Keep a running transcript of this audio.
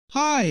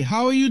Hi,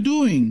 how are you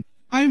doing?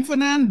 I'm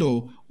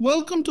Fernando.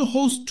 Welcome to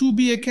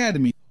Host2B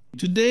Academy.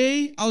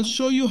 Today, I'll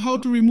show you how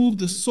to remove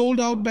the sold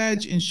out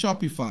badge in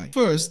Shopify.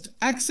 First,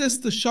 access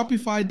the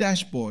Shopify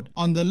dashboard.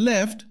 On the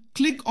left,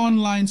 click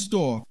Online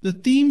Store. The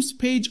Themes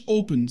page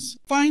opens.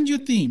 Find your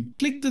theme.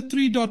 Click the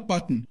three-dot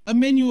button. A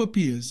menu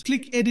appears.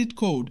 Click Edit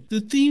Code. The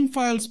Theme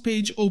Files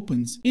page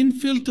opens. In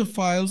Filter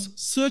Files,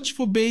 search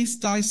for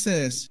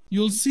base.ces.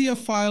 You'll see a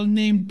file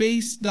named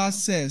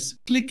base.ces.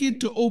 Click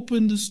it to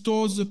open the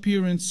store's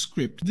appearance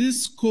script.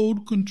 This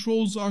code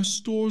controls our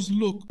store's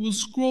look. We'll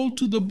scroll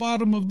to the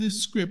bottom of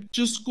this script.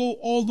 Just go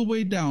all the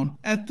way down.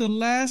 At the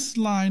last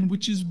line,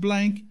 which is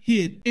blank,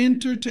 hit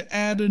Enter to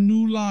add a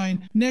new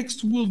line.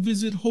 Next, we'll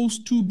visit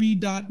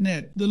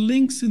host2b.net. The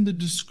link's in the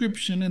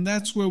description, and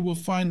that's where we'll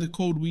find the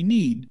code we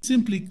need.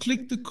 Simply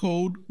click the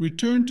code,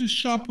 return to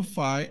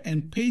Shopify,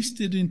 and paste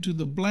it into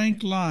the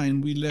blank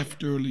line we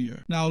left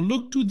earlier. Now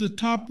look to the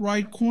top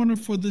right corner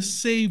for the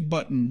Save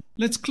button.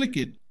 Let's click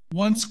it.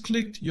 Once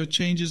clicked, your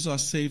changes are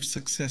saved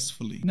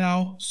successfully.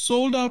 Now,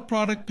 sold out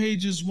product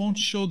pages won't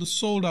show the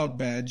sold out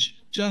badge,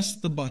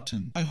 just the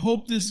button. I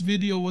hope this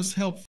video was helpful.